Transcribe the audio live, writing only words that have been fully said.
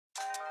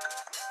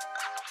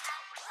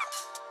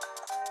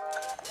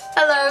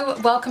Hello,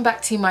 welcome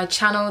back to my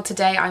channel.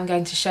 Today I'm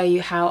going to show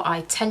you how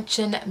I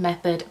tension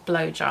method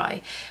blow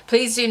dry.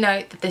 Please do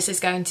note that this is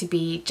going to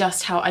be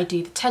just how I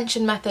do the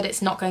tension method.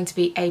 It's not going to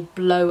be a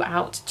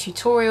blowout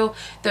tutorial,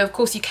 though of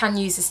course you can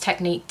use this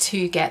technique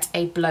to get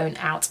a blown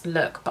out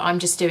look, but I'm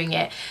just doing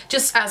it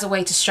just as a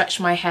way to stretch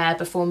my hair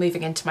before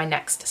moving into my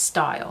next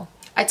style.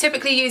 I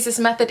typically use this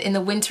method in the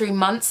wintry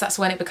months, that's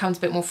when it becomes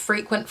a bit more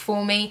frequent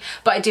for me,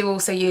 but I do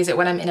also use it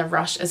when I'm in a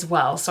rush as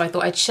well. So I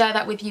thought I'd share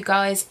that with you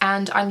guys,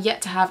 and I'm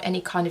yet to have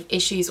any kind of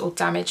issues or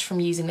damage from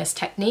using this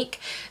technique,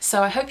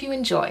 so I hope you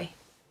enjoy.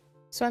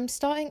 So I'm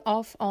starting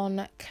off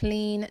on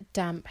clean,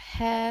 damp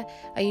hair.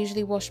 I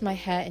usually wash my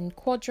hair in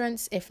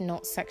quadrants, if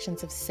not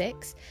sections of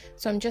 6.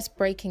 So I'm just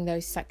breaking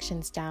those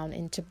sections down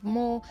into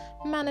more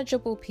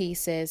manageable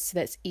pieces so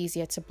that it's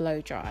easier to blow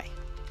dry.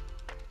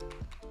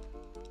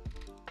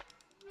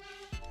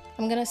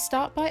 I'm going to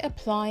start by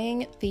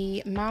applying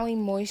the Maui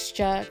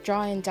Moisture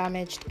Dry and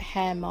Damaged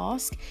Hair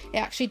Mask. It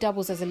actually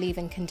doubles as a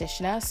leave-in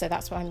conditioner, so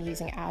that's what I'm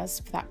using as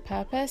for that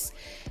purpose.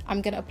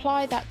 I'm going to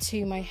apply that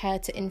to my hair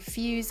to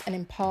infuse and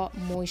impart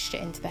moisture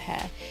into the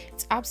hair.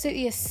 It's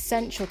absolutely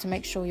essential to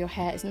make sure your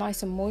hair is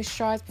nice and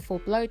moisturized before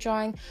blow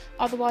drying,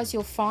 otherwise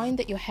you'll find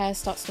that your hair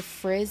starts to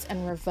frizz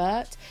and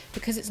revert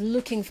because it's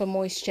looking for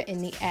moisture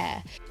in the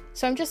air.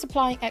 So I'm just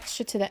applying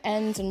extra to the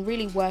ends and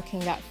really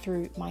working that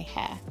through my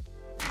hair.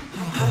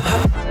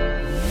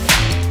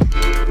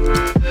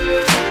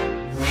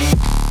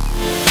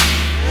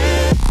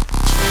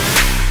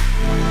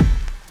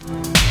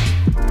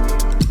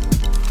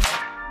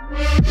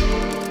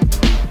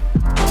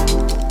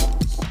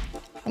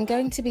 I'm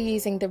going to be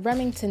using the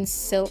Remington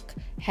Silk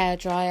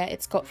hairdryer.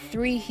 It's got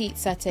 3 heat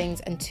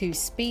settings and 2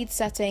 speed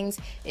settings.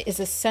 It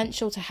is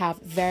essential to have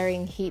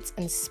varying heats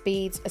and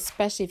speeds,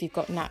 especially if you've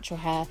got natural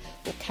hair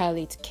or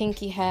curly to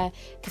kinky hair,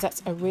 because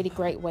that's a really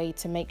great way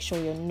to make sure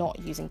you're not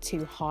using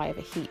too high of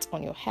a heat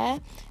on your hair.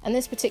 And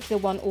this particular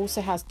one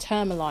also has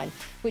tourmaline,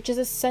 which is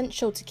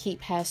essential to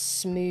keep hair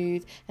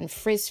smooth and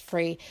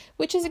frizz-free,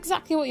 which is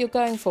exactly what you're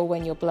going for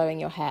when you're blowing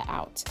your hair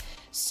out.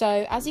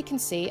 So as you can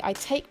see, I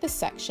take the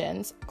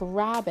sections,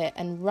 grab it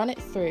and run it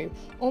through,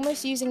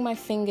 almost using my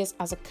fingers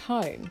as a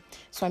comb.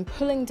 So I'm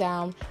pulling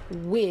down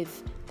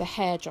with the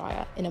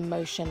hairdryer in a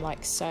motion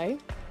like so.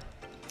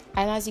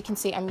 And as you can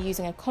see, I'm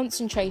using a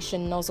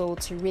concentration nozzle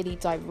to really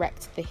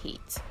direct the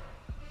heat.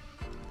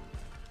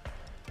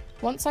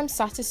 Once I'm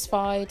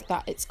satisfied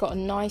that it's got a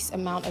nice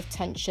amount of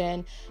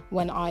tension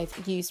when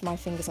I've used my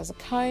fingers as a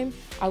comb,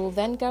 I will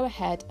then go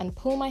ahead and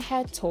pull my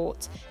hair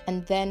taut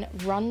and then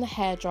run the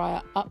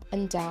hairdryer up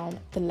and down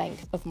the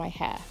length of my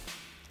hair,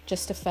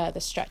 just to further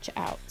stretch it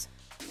out.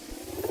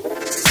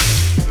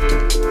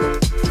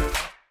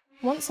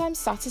 Once I'm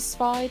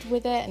satisfied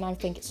with it and I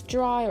think it's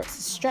dry or it's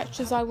as stretched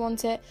as I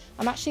want it,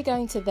 I'm actually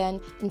going to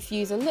then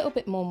infuse a little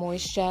bit more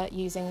moisture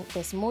using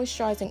this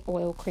moisturizing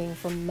oil cream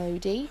from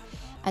Modie.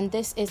 And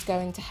this is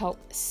going to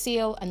help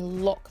seal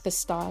and lock the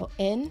style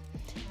in.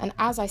 And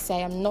as I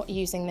say, I'm not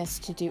using this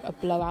to do a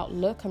blowout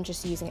look, I'm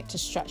just using it to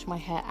stretch my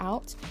hair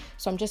out.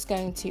 So I'm just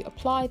going to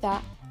apply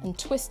that and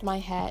twist my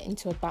hair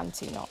into a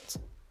bantu knot.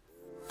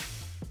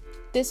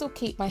 This will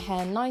keep my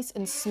hair nice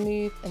and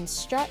smooth and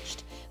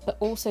stretched, but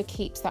also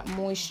keeps that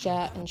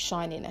moisture and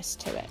shininess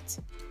to it.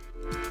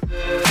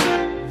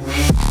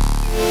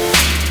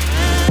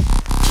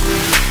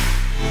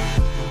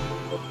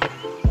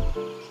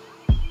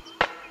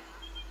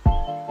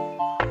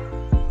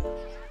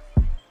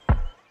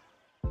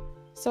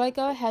 So I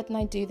go ahead and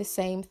I do the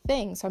same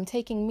thing. So I'm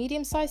taking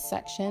medium-sized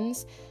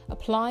sections,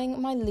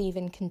 applying my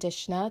leave-in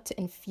conditioner to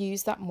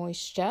infuse that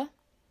moisture.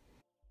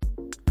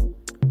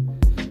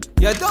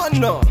 You don't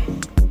know.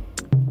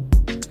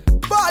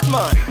 Bad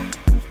man.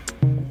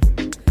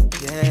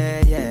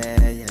 Yeah.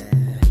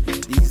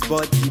 This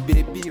body,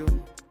 baby.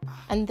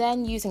 And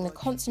then using the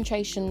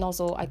concentration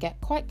nozzle, I get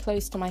quite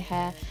close to my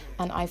hair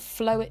and I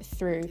flow it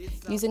through,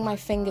 using my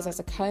fingers as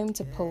a comb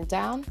to pull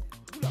down.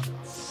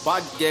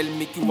 Bad girl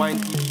make you wine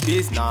to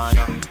this, nah.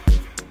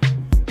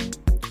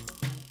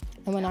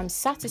 And when I'm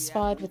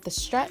satisfied with the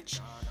stretch,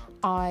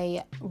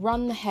 I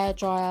run the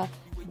hairdryer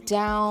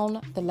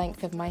down the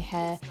length of my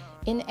hair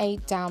in a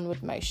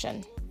downward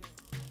motion.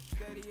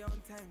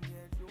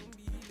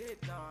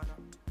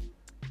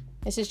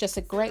 This is just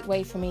a great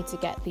way for me to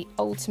get the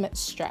ultimate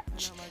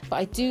stretch, but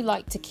I do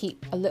like to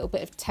keep a little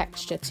bit of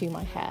texture to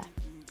my hair.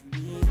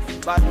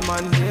 Bad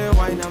man, yeah,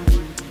 wine I'm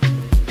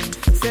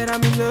said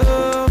I'm in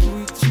love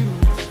with you,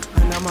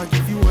 and I'ma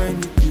give you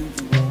anything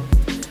you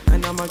want,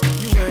 and I'ma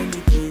give you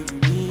anything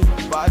you need.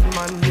 Bad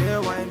man, yeah,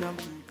 wine I'm.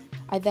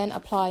 I then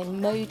apply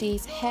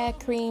Modie's hair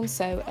cream,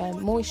 so a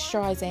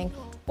moisturizing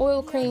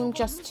oil cream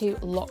just to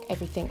lock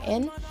everything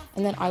in,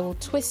 and then I will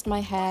twist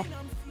my hair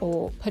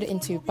or put it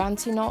into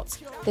bantu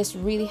knots. This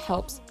really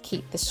helps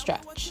keep the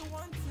stretch.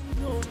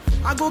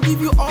 I go give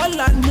you all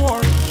and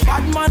more.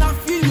 Bad man, I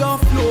feel your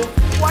flow.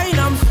 Wine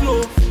I'm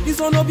slow. This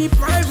one no be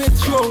private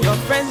show. Your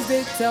friends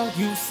they tell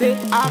you say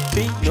I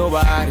be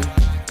nobody.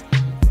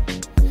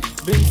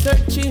 Been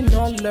searching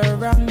all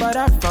around, but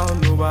I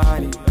found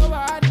nobody.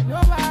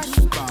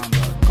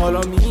 Call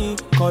on me,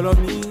 call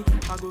on me.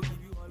 I go give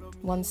you all of me.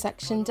 One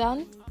section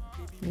done.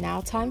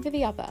 Now time for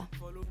the other.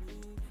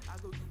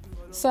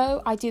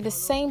 So I do the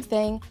same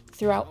thing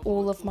throughout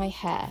all of my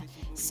hair.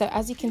 So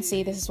as you can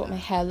see, this is what my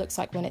hair looks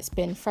like when it's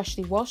been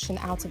freshly washed and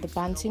out of the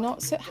bantu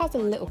knot. So it has a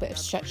little bit of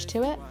stretch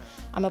to it.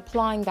 I'm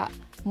applying that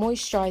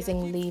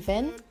moisturizing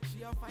leave-in.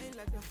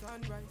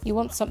 You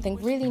want something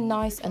really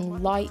nice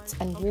and light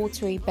and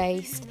watery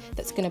based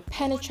that's going to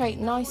penetrate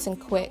nice and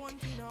quick,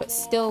 but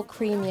still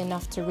creamy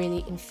enough to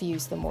really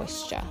infuse the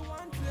moisture.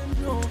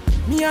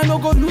 Me I no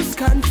go lose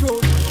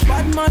control.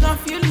 Bad man I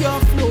feel your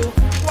flow.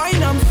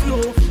 Wine I'm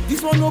slow.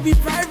 This one will be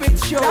private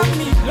show. Tell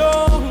me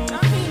low.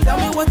 Tell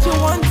me what you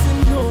want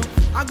to know.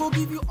 I go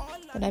give you all.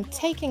 But I'm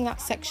taking that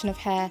section of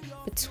hair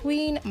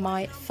between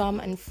my thumb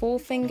and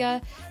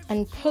forefinger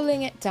and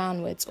pulling it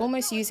downwards,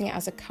 almost using it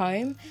as a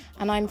comb,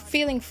 and I'm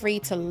feeling free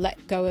to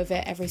let go of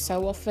it every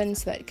so often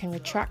so that it can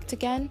retract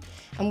again.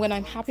 And when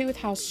I'm happy with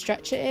how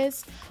stretched it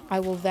is, I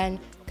will then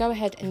go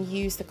ahead and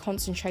use the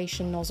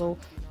concentration nozzle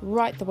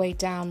right the way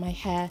down my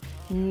hair,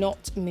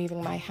 not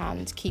moving my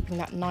hand, keeping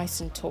that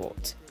nice and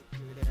taut.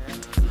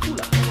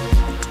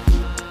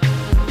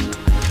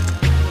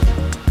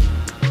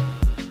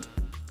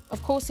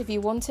 Of course, if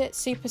you want it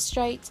super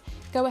straight,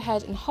 go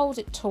ahead and hold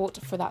it taut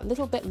for that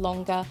little bit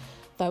longer,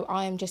 though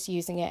I am just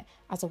using it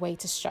as a way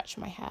to stretch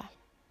my hair.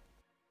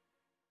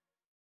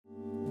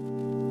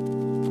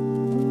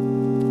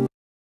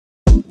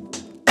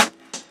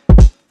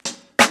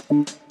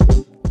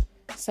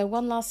 So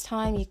one last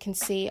time, you can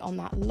see on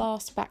that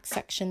last back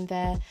section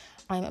there,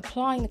 I'm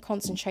applying the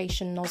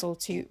concentration nozzle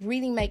to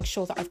really make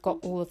sure that I've got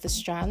all of the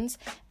strands,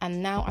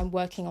 and now I'm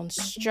working on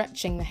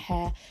stretching the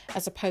hair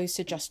as opposed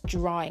to just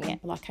drying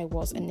it like I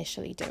was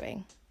initially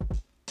doing.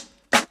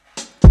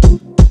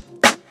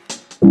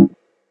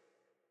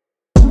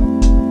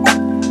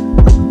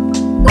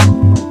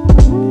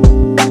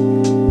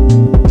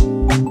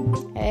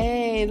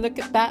 Look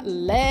at that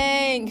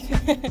length.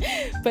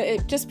 But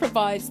it just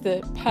provides the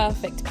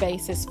perfect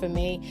basis for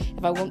me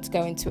if I want to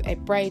go into a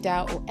braid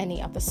out or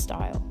any other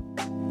style.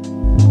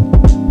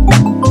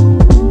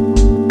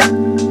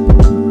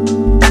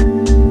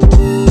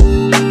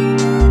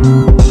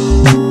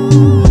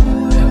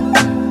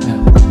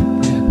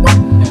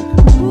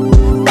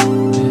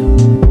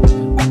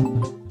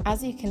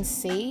 As you can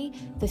see,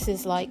 this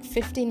is like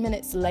 15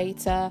 minutes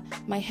later.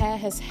 My hair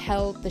has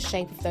held the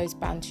shape of those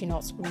bantu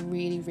knots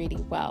really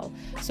well.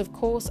 So of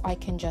course I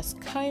can just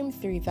comb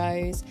through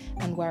those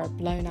and wear a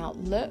blown out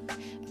look,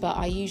 but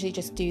I usually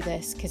just do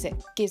this because it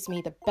gives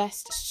me the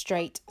best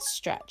straight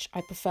stretch.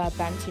 I prefer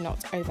bantu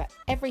knots over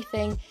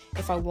everything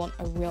if I want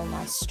a real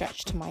nice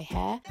stretch to my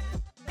hair.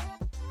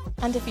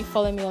 And if you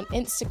follow me on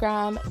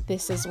Instagram,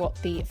 this is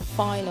what the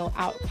final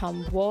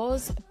outcome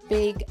was.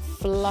 Big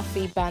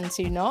fluffy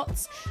bantu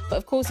knots, but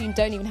of course you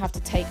don't even have to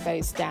take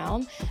those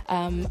down.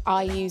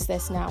 I use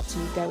this now to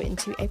go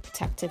into a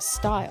protective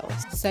style.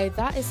 So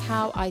that is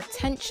how I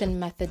tension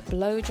method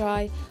blow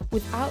dry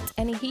without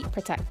any heat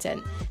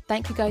protectant.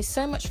 Thank you guys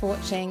so much for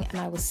watching, and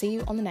I will see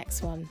you on the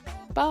next one.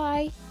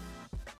 Bye!